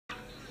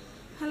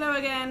Hello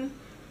again.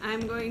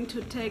 I'm going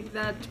to take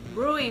that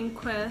brewing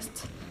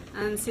quest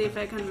and see if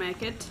I can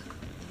make it.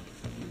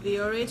 The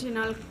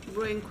original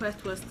brewing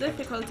quest was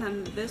difficult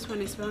and this one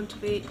is going to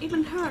be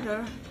even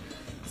harder.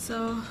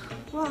 So,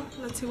 well,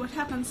 let's see what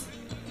happens.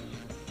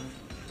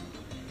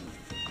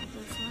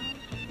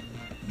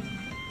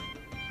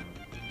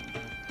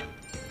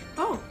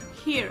 Oh,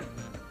 here.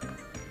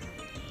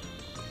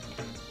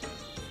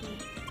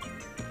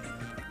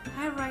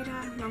 Hi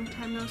Ryder, long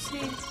time no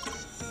see.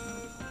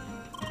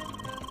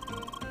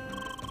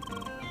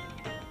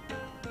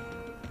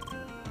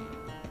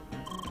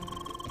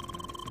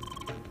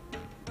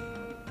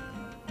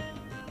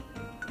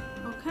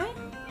 Okay,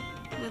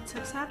 let's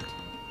accept.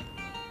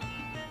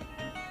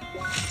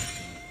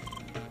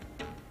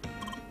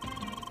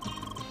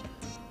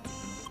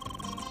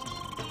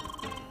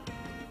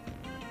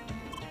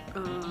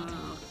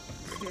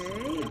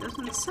 Okay, it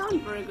doesn't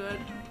sound very good.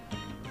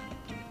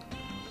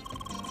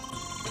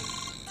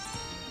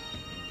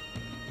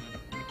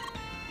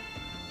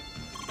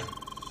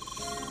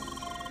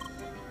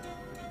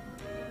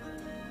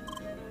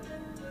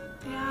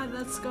 Yeah,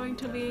 that's going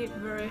to be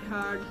very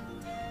hard.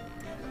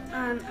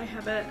 And I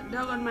have a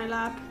dog on my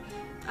lap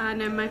and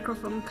a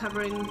microphone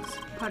covering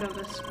part of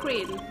the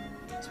screen,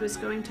 so it's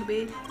going to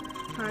be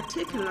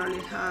particularly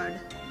hard.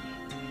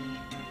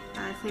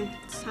 I think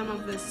some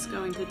of this is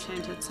going to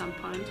change at some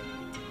point.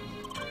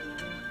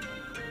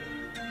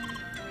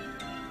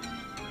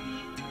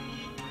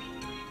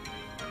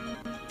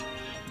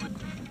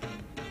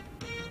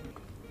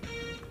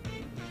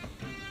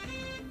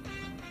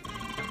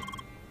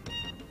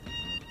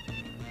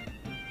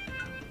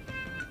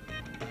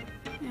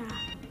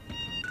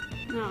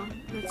 No,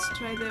 let's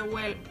try the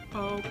well.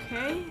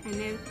 Okay, I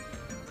need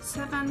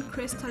 7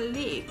 crystal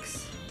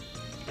leaks.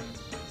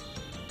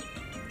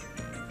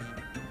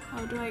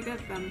 How do I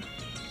get them?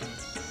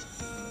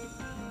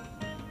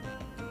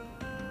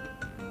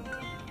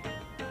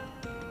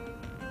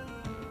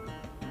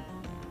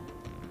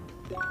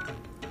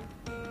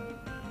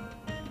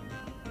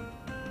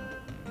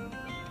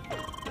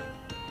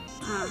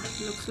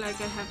 Looks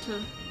like I have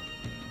to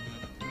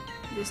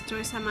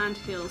destroy some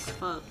anthills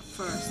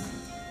first.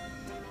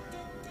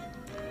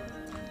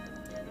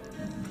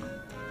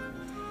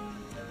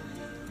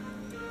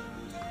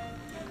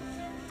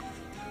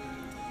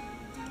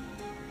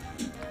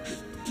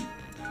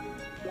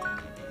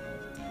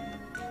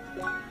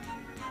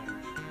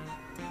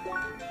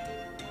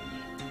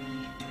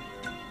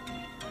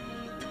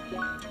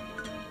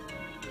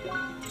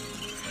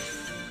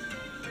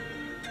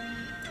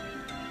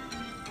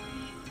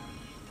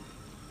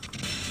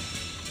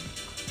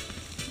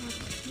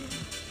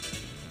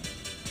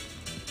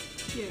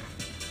 Here.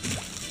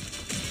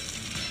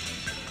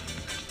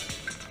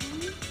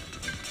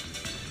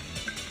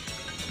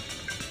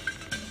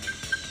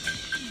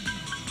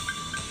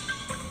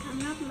 I'm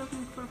not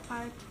looking for a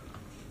fight.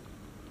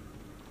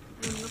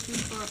 I'm looking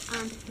for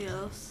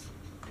anthills.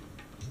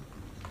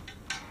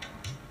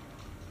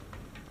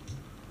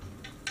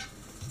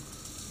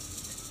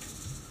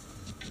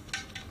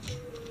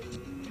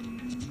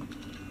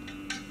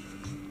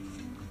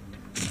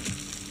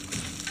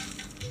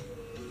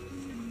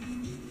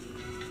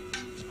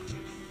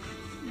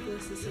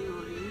 This is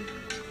annoying.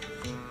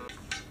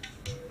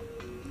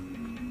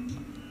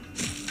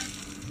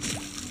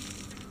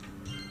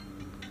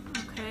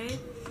 Okay,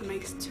 that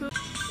makes 2.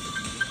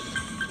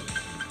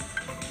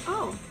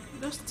 Oh,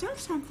 there's still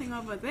something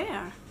over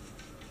there.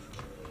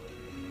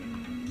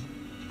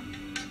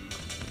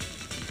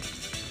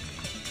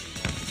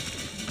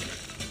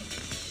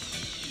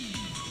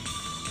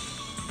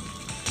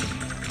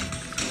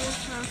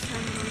 I'm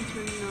going to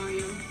ignore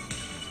you.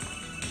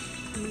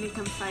 Emily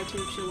can fight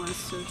if she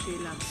wants to, she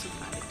loves to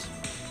fight.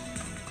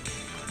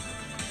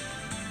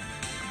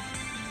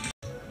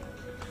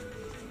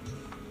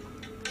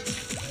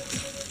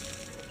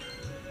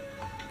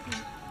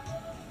 Okay.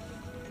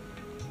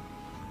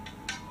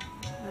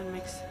 That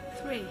makes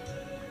 3.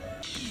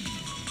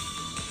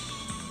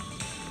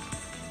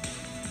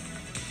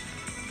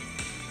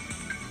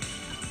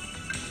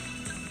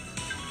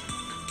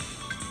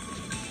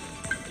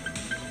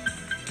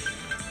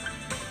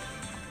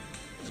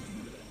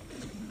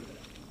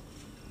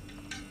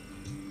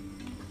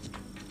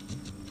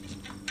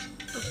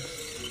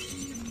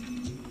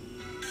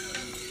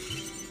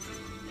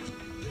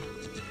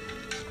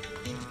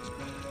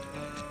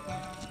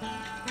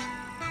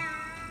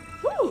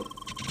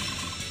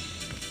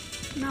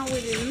 No,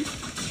 we didn't,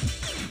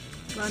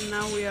 but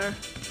now we are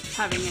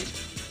having it.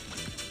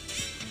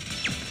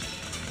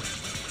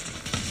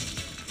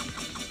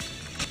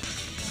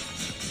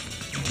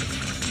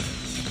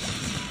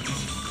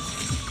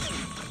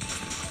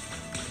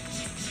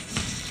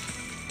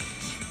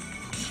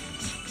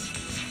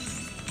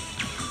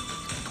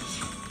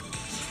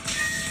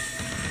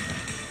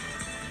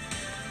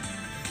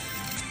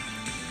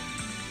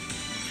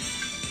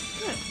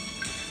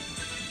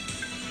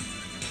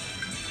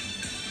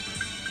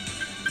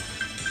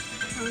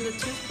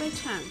 Just by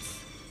chance.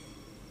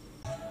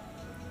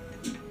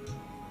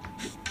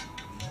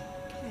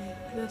 Okay,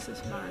 this this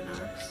is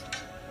mariners.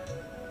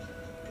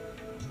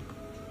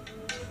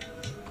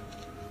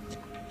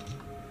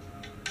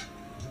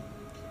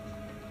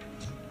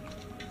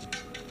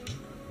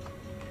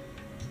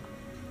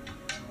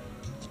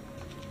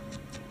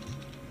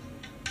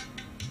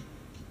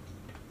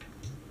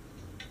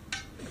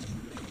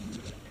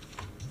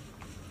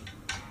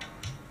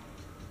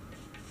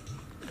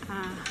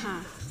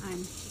 Aha,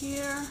 I'm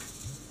here.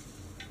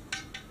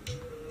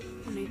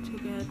 I need to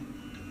get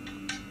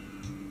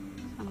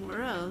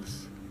somewhere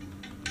else.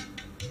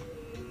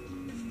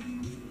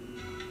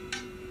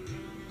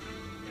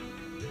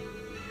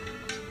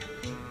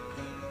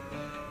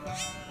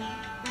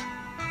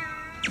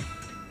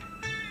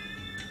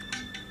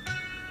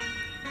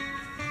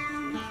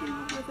 Anything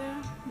over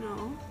there? No.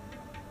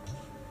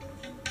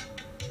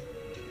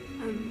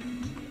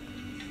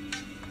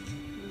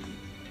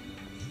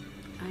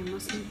 I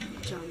mustn't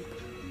jump.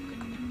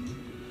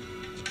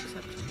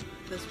 Except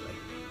this way.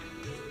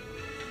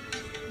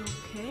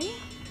 Okay.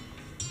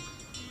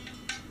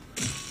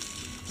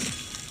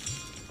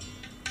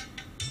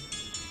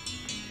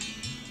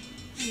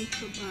 I need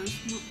to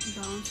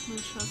bounce my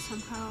shot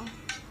somehow.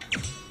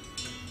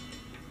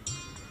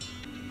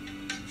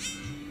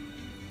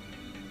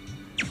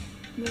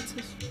 This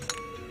is...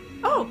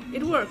 Oh!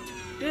 It worked!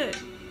 Good.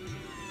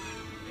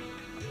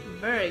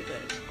 Very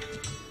good.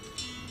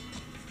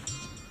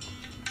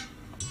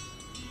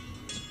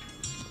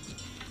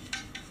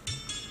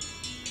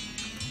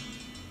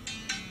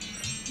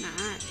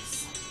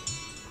 Nice.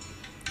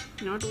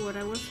 Not what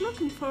I was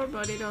looking for,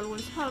 but it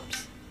always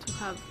helps to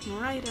have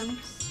more items.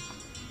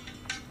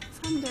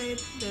 Someday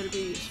they'll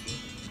be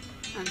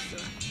useful, I'm sure.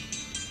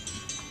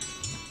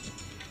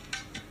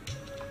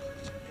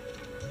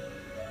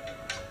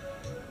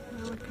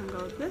 Now we can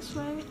go this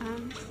way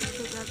and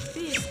look at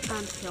these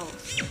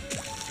anthills.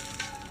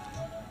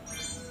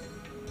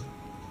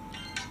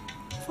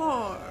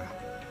 4.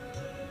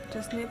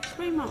 Just need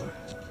 3 more.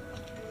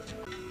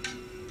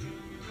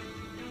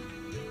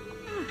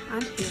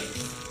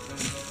 Anthills.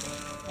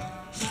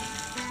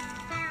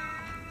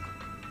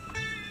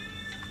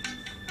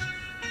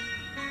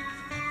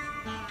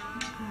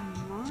 And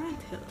more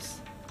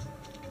anthills.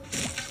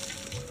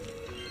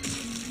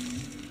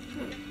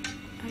 Good.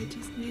 I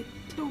just need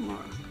 2 more.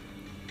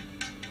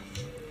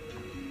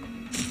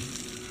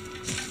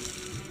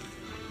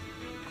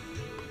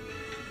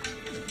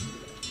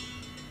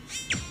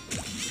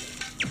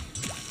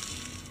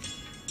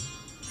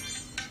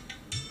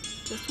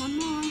 Just 1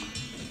 more.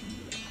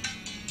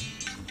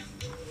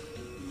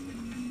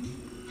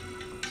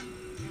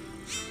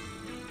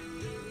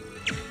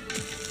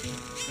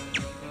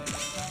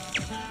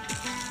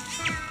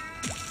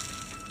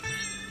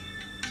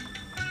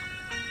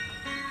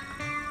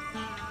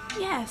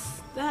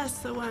 Yes, that's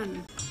the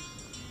one.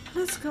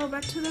 Let's go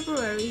back to the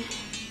brewery.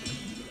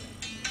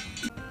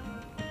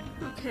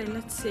 Okay,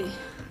 let's see.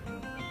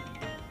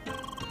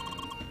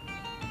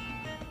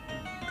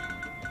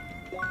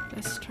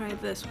 Let's try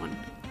this one.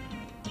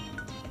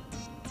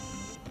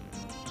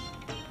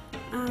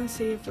 And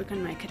see if we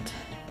can make it.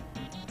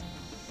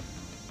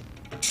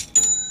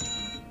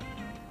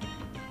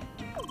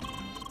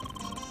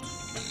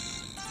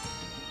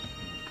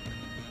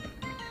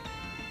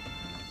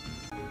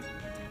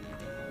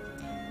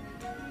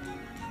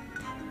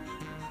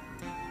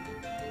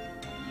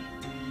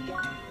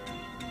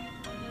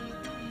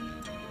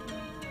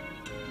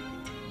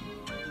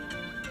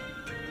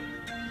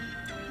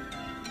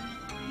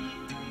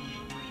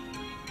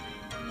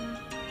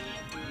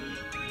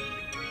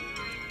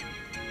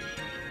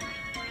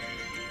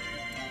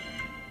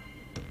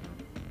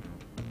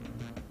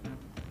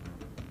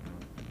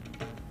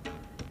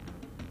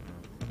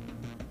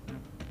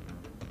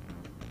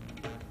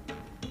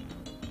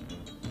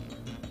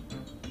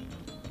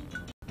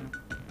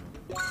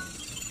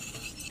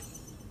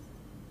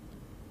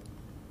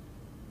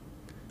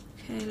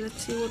 Okay,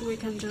 let's see what we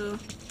can do.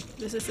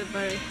 This is a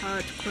very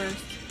hard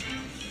quest.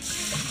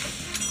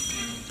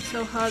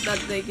 So hard that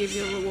they give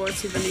you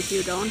rewards even if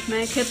you don't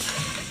make it.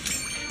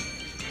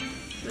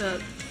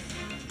 Of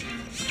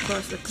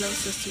course, the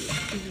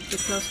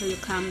closer you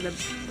come, the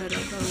better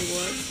the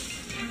rewards.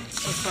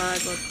 So far I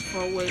got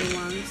 4 willy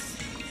ones,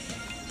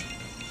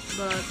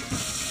 but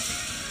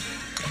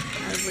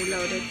I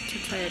reloaded to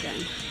try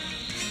again.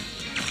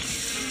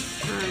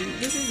 And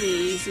this is the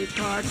easy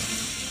part,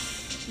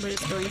 but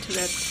it's going to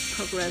get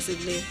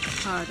progressively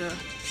harder.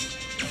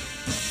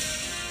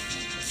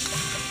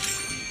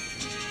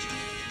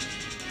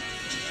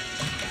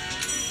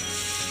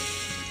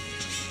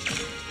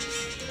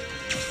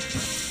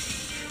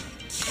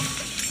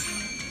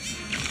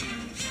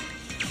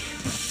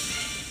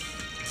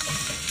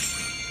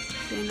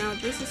 See, now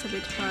this is a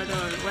bit harder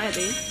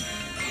already.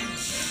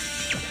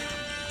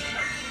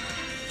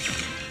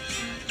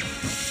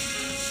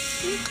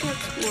 It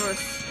gets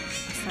worse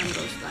as time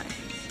goes by,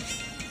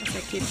 as I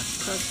keep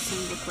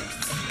processing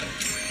requests.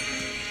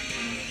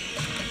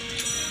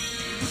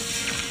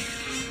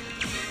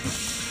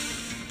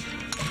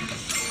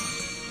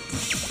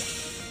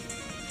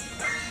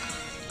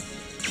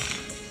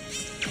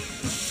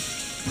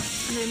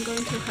 and I'm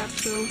going to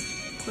have to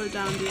cool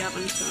down the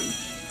oven soon.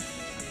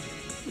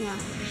 Yeah,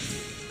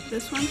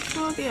 this one's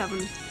for the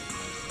oven.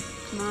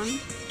 Come on.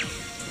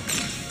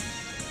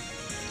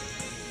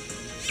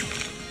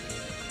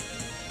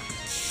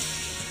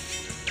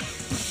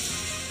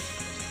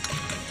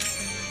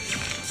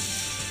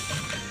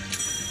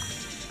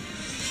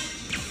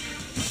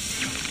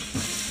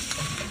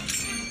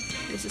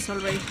 This is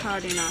already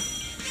hard enough.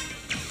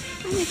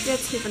 And it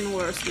gets even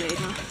worse later.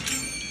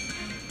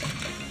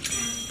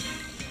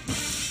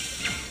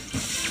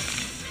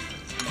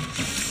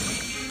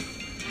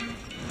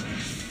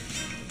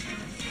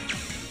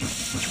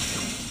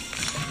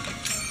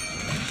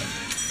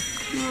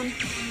 Come on.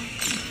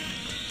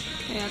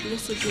 Okay, at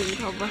least it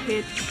didn't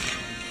overheat.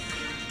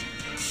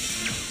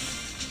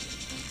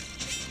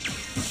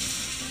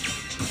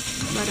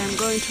 But I'm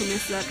going to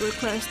miss that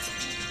request.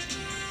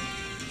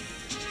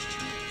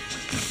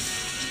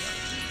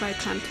 I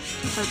can't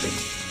help it.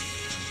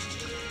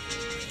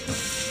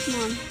 Come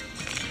on.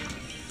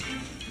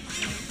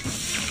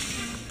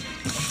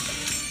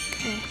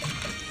 Okay,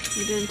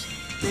 you didn't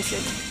miss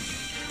it.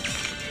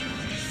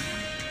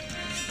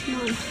 Come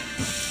on.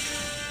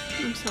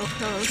 I'm so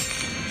close.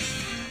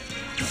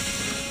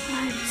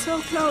 I'm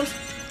so close.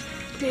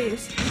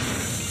 Please.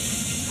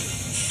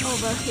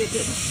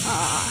 Overheated.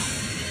 Ah.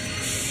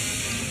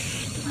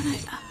 But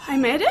I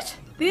made it?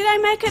 Did I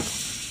make it?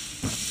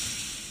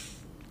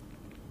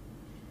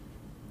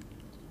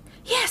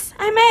 Yes,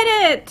 I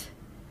made it!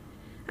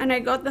 And I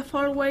got the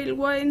 4 whale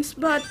wines,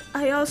 but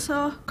I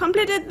also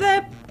completed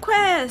the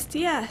quest.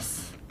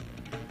 Yes.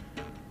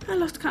 I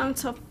lost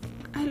count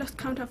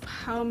of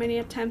how many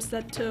attempts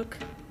that took.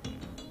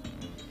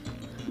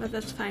 But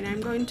that's fine. I'm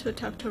going to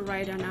talk to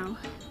Ryder now.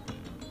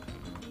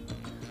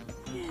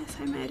 Yes,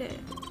 I made it.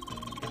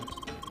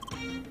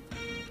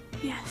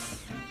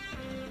 Yes.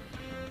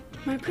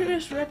 My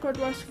previous record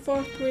was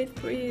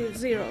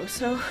 4330,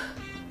 so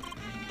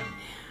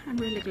I'm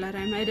really glad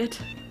I made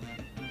it.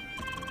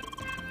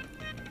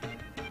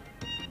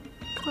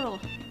 Cool.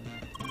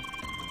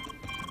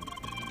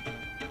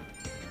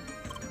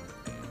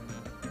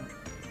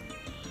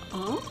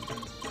 Oh?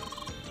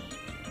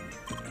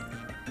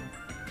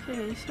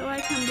 Okay, so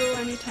I can do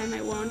anytime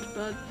I want,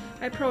 but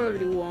I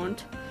probably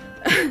won't.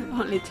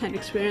 Only 10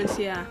 experience,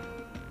 yeah.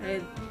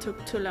 It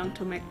took too long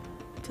to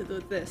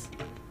do this.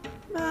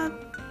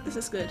 But this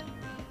is good.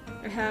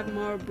 I have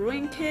more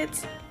brewing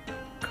kits,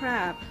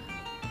 crab,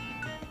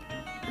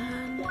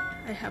 and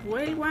I have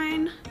whale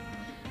wine,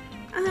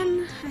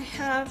 and I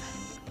have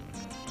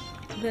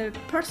the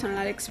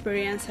personal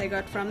experience I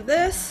got from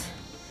this.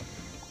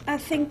 I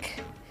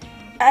think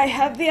I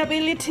have the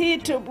ability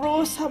to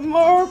brew some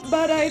more,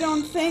 but I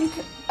don't think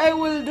I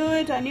will do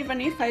it, and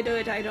even if I do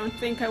it, I don't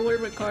think I will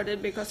record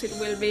it because it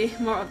will be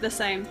more of the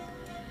same.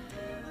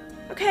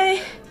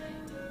 Okay,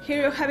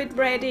 here you have it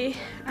ready,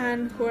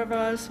 and whoever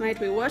else might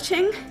be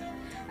watching,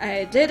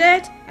 I did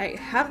it. I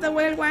have the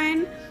whale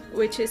wine,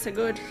 which is a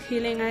good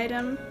healing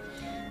item,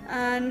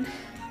 and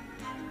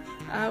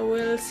I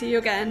will see you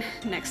again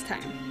next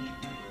time.